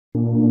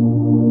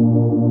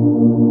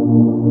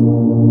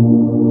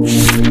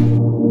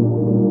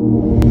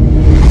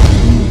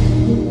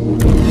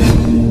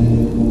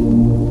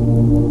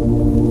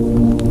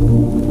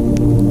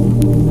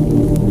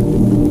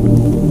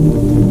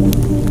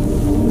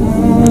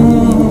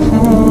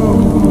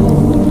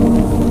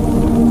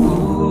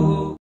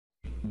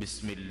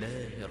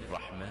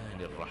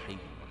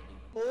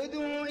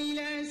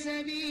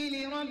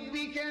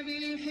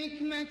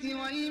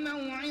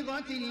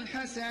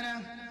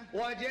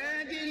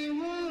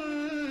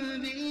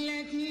وجادلهم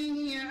بالتي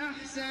هي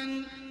أحسن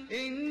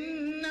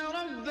إن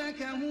ربك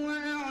هو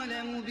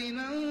أعلم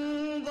بمن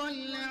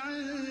ضل عن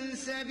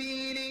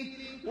سبيله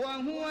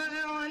وهو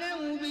أعلم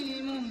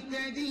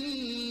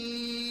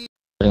بالمهتدين.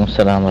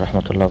 আসসালামু আলাইকুম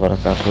রহমতুল্লাহ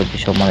বারাকাতুহু।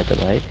 সম্মানিত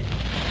ভাই,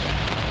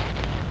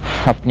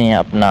 আপনি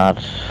আপনার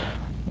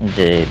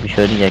যে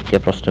বিষয় নিয়ে একটা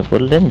প্রশ্ন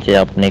করলেন যে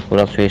আপনি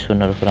কোরআন সহিহ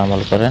সুন্নাহর উপর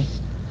আমল করেন,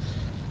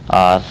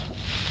 আর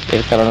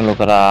এর কারণে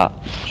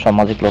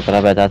সামাজিক লোকেরা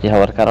বেদাতি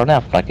হওয়ার কারণে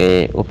আপনাকে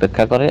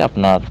উপেক্ষা করে,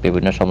 আপনার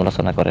বিভিন্ন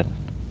সমালোচনা করেন।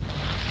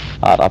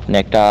 আর আপনি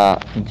একটা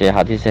যে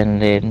হাদিস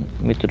আনলেন,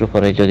 মৃত্যুর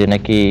উপরে যদি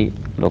নাকি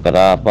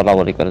লোকেরা বলা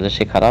বলি করে যে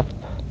সে খারাপ,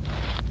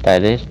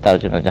 তাইলে তার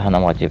জন্য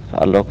জাহান্নাম ওয়াজিব।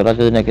 আর লোকেরা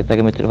যদি নাকি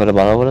তাকে মৃত্যুর পরে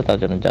ভালো বলে, তার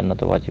জন্য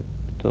জান্নাত ওয়াজিব।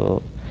 তো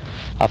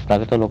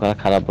আপনাকে তো লোকেরা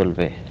খারাপ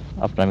বলবে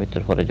আপনার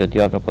মৃত্যুর পরে,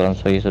 যদিও আপনি কোরআন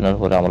সহিহ সুন্নাহর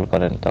উপরে আমল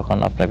করেন, তখন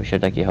আপনার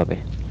বিষয়টা কি হবে?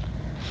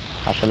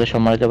 আসলে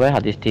সম্মানিত ভাই,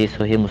 হাদিসটি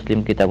সহিহ মুসলিম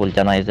কিতাবুল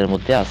জানাইজের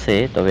মধ্যে আছে,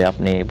 তবে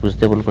আপনি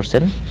বুঝতে ভুল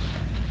করছেন,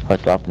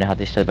 হয়তো আপনি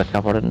হাদিসটার ব্যাখ্যা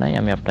পড়েন নাই।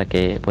 আমি আপনাকে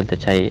বলতে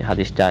চাই,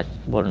 হাদিসটা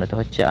বর্ণিত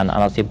হচ্ছে আন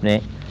আনাস ইবনে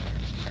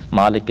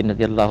মালিক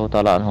রাদিয়াল্লাহু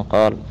তাআলা আনহু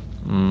قال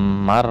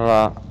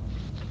মাররা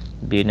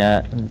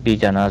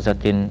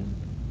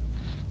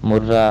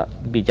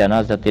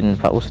বিজানাজাতিন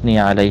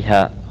ফাউসনিয়া আলাইহা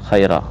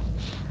খায়রা।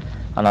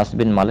 আনাস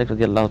বিন মালিক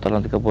রাদিয়াল্লাহু তাআলা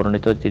থেকে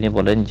বর্ণিত, তিনি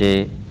বলেন যে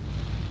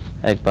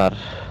একবার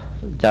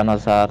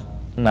জানাজার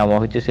নেওয়া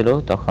হইতেছিল,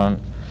 তখন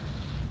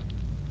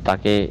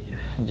তাকে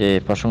যে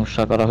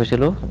প্রশংসা করা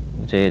হয়েছিল,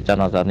 যে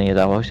জানাজা নিয়ে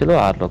যাওয়া হয়েছিল,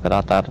 আর লোকেরা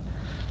তার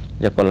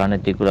যে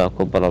কল্যাণের দিকগুলো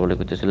খুব বলা বলি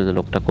করতেছিল, যে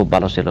লোকটা খুব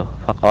ভালো ছিল।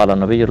 ফাকালা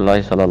নবিয়ুল্লাহ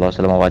সাল্লাল্লাহু আলাইহি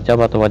ওয়াসাল্লাম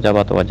ওয়াজাবাত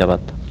ওয়াজাবাত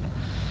ওয়াজাবাত।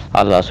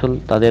 আল্লাহ রাসূল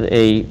তাদের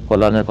এই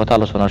কল্যাণের কথা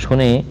আলোচনা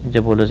শুনে যে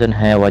বলেছেন,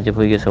 হ্যাঁ ওয়াজিব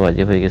হয়ে গেছে,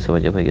 ওয়াজিব হয়ে গেছে,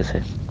 ওয়াজিব হয়ে গেছে।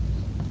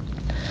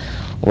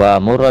 ওয়া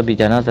মুররা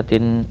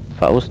বিজানাজাতিন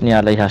ফাউসনি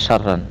আলাইহা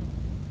শাররান।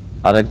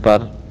 আরেকবার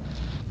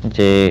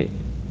যে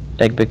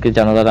এক ব্যক্তির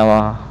জানাজা নেওয়া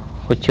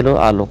হচ্ছিল,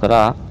 আর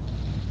লোকেরা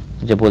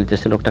যে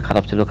বলতেছে লোকটা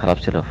খারাপ ছিল, খারাপ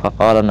ছিল।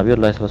 ফাকালা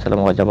নবিয়ুল্লাহ সাল্লাল্লাহু আলাইহি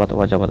ওয়াসাল্লাম ওয়াজাবাত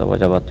ওয়াজাবাত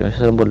ওয়াজাবাত। নবী সাল্লাল্লাহু আলাইহি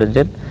ওয়াসাল্লাম বললেন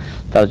যে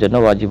তার জন্য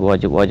ওয়াজিব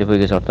ওয়াজিব ওয়াজিব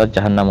হয়ে গেছে, অর্থাৎ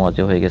জাহান্নাম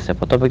ওয়াজিব হয়ে গেছে।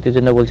 প্রথম ব্যক্তির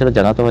জন্য বলছেন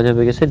জান্নাত ওয়াজিব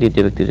হয়ে গেছে,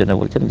 দ্বিতীয় ব্যক্তির জন্য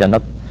বলছেন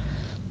জান্নাত।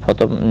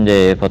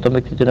 প্রথম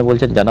ব্যক্তির জন্য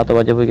বলছেন জান্নাত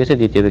ওয়াজিব হয়ে গেছে,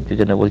 দ্বিতীয় ব্যক্তির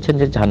জন্য বলছেন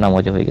যে জাহান্নাম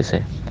ওয়াজিব হয়ে গেছে।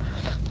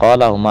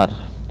 ক্বালা উমর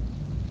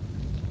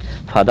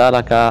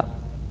ফাদালাকা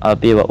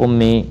আবি ওয়া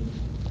উম্মি।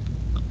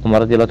 উমর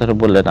রাদিয়াল্লাহু তাআলা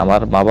বললেন,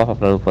 আমার মা বাবা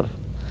আপনার উপর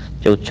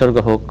যে উৎসর্গ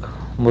হোক।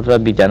 মুররা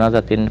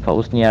বিজানাজাতিন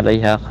ফাউসনি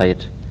আলাইহা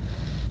খায়র।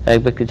 এক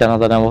ব্যক্তি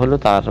জানাজা নেওয়া হলো,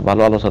 তার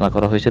ভালো আলোচনা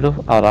করা হয়েছিল,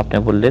 আর আপনি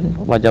বললেন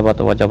ওয়াজাবাত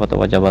ওয়াজাবাত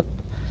ওয়াজাবাত,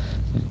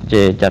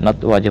 যে জান্নাত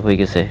ওয়াজিব হয়ে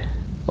গেছে।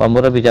 ওয়া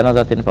মুররা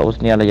বিজানাজাতিন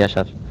ফাউসনি আলাইহা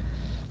শার।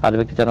 আর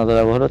ব্যক্তি জানাজা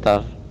নেওয়া হলো,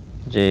 তার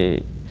যে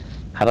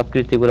খারাপ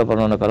কীর্তিগুলো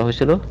বর্ণনা করা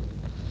হয়েছিল,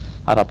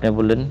 আর আপনি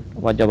বললেন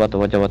ওয়াজাবাত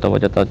ওয়াজাবাত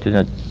ওয়াজাবাত, তার জন্য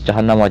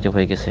জাহান্নাম ওয়াজিব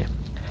হয়ে গেছে।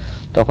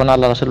 তখন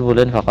আল্লাহ রাসূল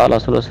বললেন, ফাকাল রাসূলুল্লাহ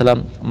সাল্লাল্লাহু আলাইহি ওয়াসাল্লাম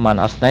মান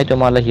আসনাইতুম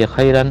আলাইহি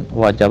খায়রান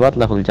ওয়াজাবাত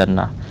লাহুল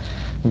জান্নাহ।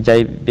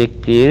 যেই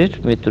ব্যক্তির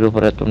মৃত্যুর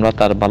উপরে তোমরা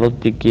তার ভালোর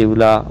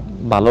দিকগুলা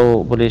ভালো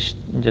বলিস,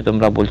 যে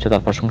তোমরা বলছো,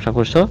 তার প্রশংসা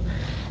করছো,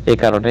 এই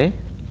কারণে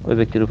ওই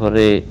ব্যক্তির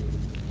উপরে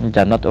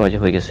জান্নাত ওয়াজিব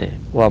হয়ে গেছে।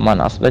 ওয়া মান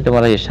আসনাইতুম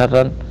আলাইহি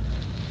শাররান,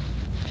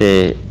 যে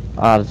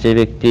আর যে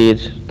ব্যক্তির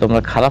তোমরা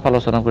খারাপ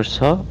আলোচনা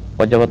করছো,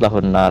 ওয়াজাবাত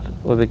লাহুন নার,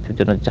 ওই ব্যক্তির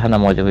জন্য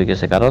জাহান্নাম ওয়াজিব হয়ে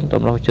গেছে, কারণ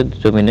তোমরা হচ্ছে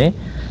জমিনে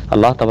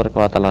আল্লাহ তাবারক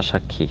ওয়া তাআলার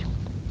সাক্ষী।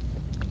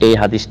 এই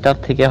হাদিসটার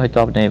থেকে হয়তো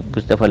আপনি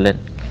বুঝতে পারলেন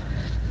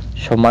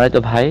সম্মানিত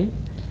ভাই,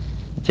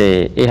 যে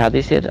এই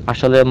হাদিসের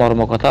আসলে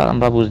মর্মকথা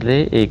আমরা বুঝলে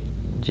এই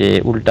যে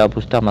উল্টা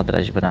বুঝতে আমাদের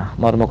আসবে না।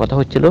 মর্মকথা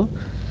হচ্ছিল,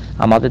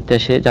 আমাদের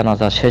দেশে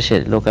জানাজা শেষে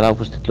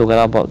উপস্থিত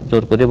লোকেরা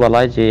জোর করে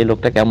বলায় যে এই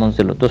লোকটা কেমন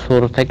ছিল। তো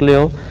চোর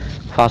থাকলেও,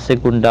 ফাসিক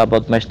গুন্ডা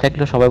বদমাইশ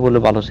থাকলেও সবাই বলে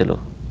ভালো ছিল,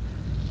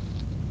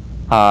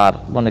 আর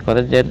মনে করে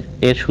যে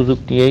এর সুযোগ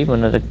নিয়েই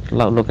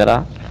লোকেরা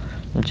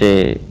যে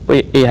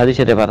এই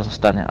হাদিসের রেফারেন্স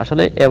টানে।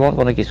 আসলে এমন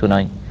কোনো কিছু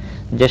নাই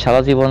যে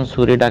সারা জীবন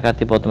চুরি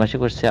ডাকাতি বদমাশি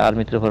করছে আর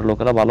মৃত্যুর পরে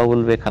লোকেরা ভালো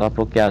বলবে, খারাপ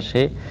লোককে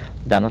আসে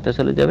জান্নাতে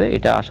চলে যাবে,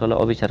 এটা আসলে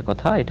অবিচার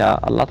কথা। এটা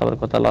আল্লাহ তাবারক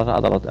ওয়া তাআলার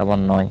আদালত এমন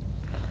নয়।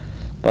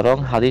 বরং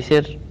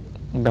হাদিসের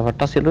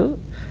ব্যাপারটা ছিল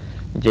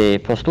যে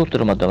প্রশ্ন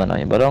উত্তরের মাধ্যমে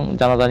নয়, বরং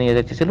জানাজা নিয়ে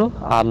দেখতেছিল,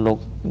 আর লোক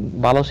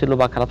ভালো ছিল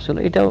বা খারাপ ছিল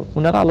এটা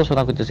উনারা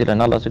আলোচনা করতেছিলেন,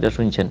 আল্লাহ সেটা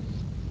শুনছেন।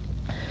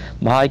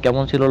 ভাই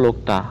কেমন ছিল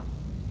লোকটা,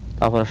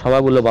 তারপরে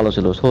সবাই বললো ভালো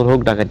ছিল, চোর হোক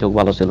ডাকাতি হোক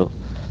ভালো ছিল,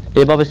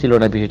 এভাবে ছিল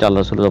না বিষয়টা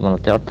আল্লাহ রাসূল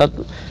জামানাতে। অর্থাৎ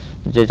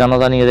যে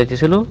জানাজা নিয়ে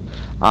দেখতেছিল,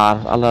 আর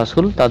আল্লাহ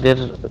রাসূল তাদের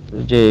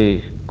যে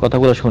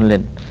কথাগুলো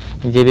শুনলেন,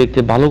 যে ব্যক্তি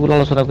ভালোগুলো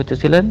আলোচনা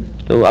করতেছিলেন,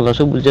 তো আল্লাহ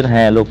রাসূল বলছেন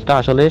হ্যাঁ লোকটা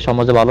আসলে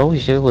সমাজে ভালো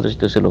হিসেবে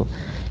পরিচিত ছিল,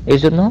 এই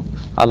জন্য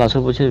আল্লাহ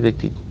রাসূল বলছেন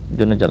ব্যক্তির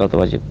জন্য জান্নাত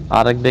ওয়াজিব।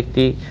 আর এক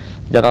ব্যক্তি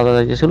জানাজা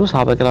যাইতেছিল,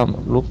 সাহাবা কেরাম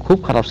লোক খুব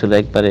খারাপ ছিল,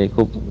 একবারে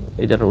খুব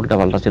এটার উল্টা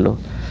পাল্টা ছিল।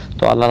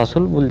 তো আল্লাহ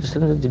রাসূল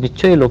বলতেছেন যে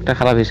নিশ্চয়ই লোকটা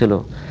খারাপ হয়েছিল,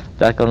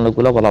 যার কারণে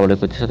লোকগুলো বলা বলি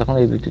করতেছে, তখন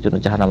এই ব্যক্তির জন্য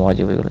জাহান্নাম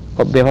ওয়াজিব হয়ে গেল।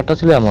 ব্যাপারটা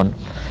ছিল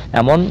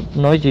এমন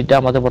নয় যেটা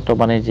আমাদের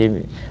বর্তমানে যে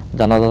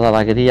জানাজার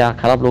আগে দিয়ে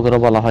খারাপ লোকেরও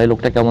বলা হয়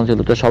লোকটা কেমন ছিল,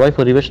 তো সবাই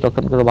পরিবেশ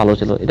রক্ষণ করে ভালো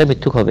ছিল, এটা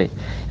মিথ্যুক হবে।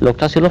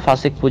 লোকটা ছিল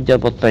ফাসিক, পূজ্জার,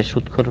 বদমাইশ,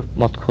 সুদখোর,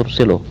 মদখোর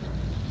ছিল,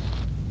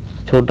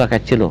 চোর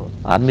ডাকাত ছিল,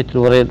 আর মৃত্যুর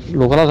পরে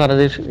লোকেরা জানে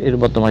যে এর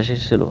বদমাশি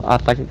ছিল, আর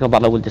তাকে কেউ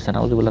ভালো বলতেছে না,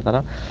 ওগুলো তারা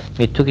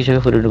মৃত্যুক হিসেবে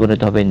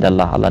পরিগণিত হবে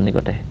ইনশাআল্লাহ আল্লাহর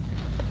নিকটে।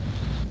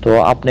 তো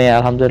আপনি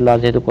আলহামদুলিল্লাহ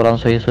যেহেতু কোরআন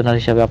সহিহ সুন্নাহ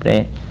হিসাবে আপনি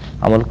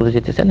আমল করে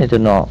যেতেছেন, এই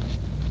জন্য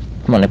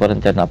মনে করেন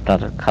যেন আপনার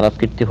খারাপ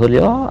কীর্তি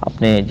হলেও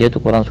আপনি যেহেতু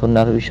কোরআন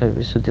সুন্নাহর বিষয়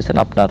শুনতেছেন,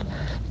 আপনার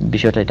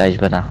বিষয়টা এটা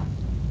আসবে না।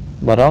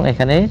 বরং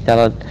এখানে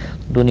যারা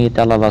দুনিয়াতে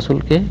আল্লাহ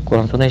রাসূলকে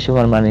কোরআন সুন্নাহ হিসেবে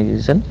মানিয়ে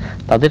দিয়েছেন,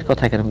 তাদের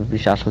কথা এখানে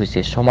বিশ্বাস হয়েছে।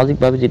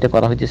 সামাজিকভাবে যেটা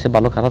করা হইতেছে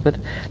ভালো খারাপের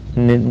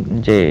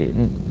যে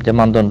যে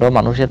মানদণ্ড,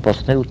 মানুষের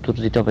প্রশ্নের উত্তর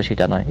দিতে হবে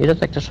সেটা নয়, এটা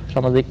তো একটা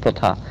সামাজিক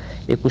প্রথা,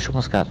 এই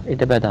কুসংস্কার,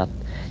 এটা বেদাত,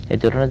 এই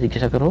ধরনের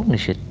জিজ্ঞাসা করাও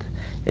নিষেধ,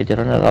 এই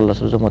ধরনের আল্লাহ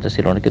রাসূলের মতে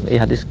ছিল না। কিন্তু এই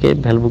হাদিসকে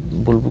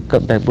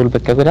ভুল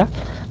ব্যাখ্যা করে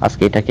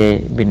আজকে এটাকে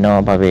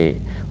ভিন্নভাবে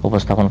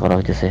উপস্থাপন করা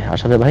হইতেছে।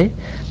 আসলে ভাই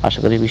আশা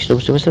করি বিষয়টা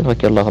বুঝতে পেরেছেন।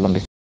 বাকি আল্লাহ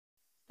আলম।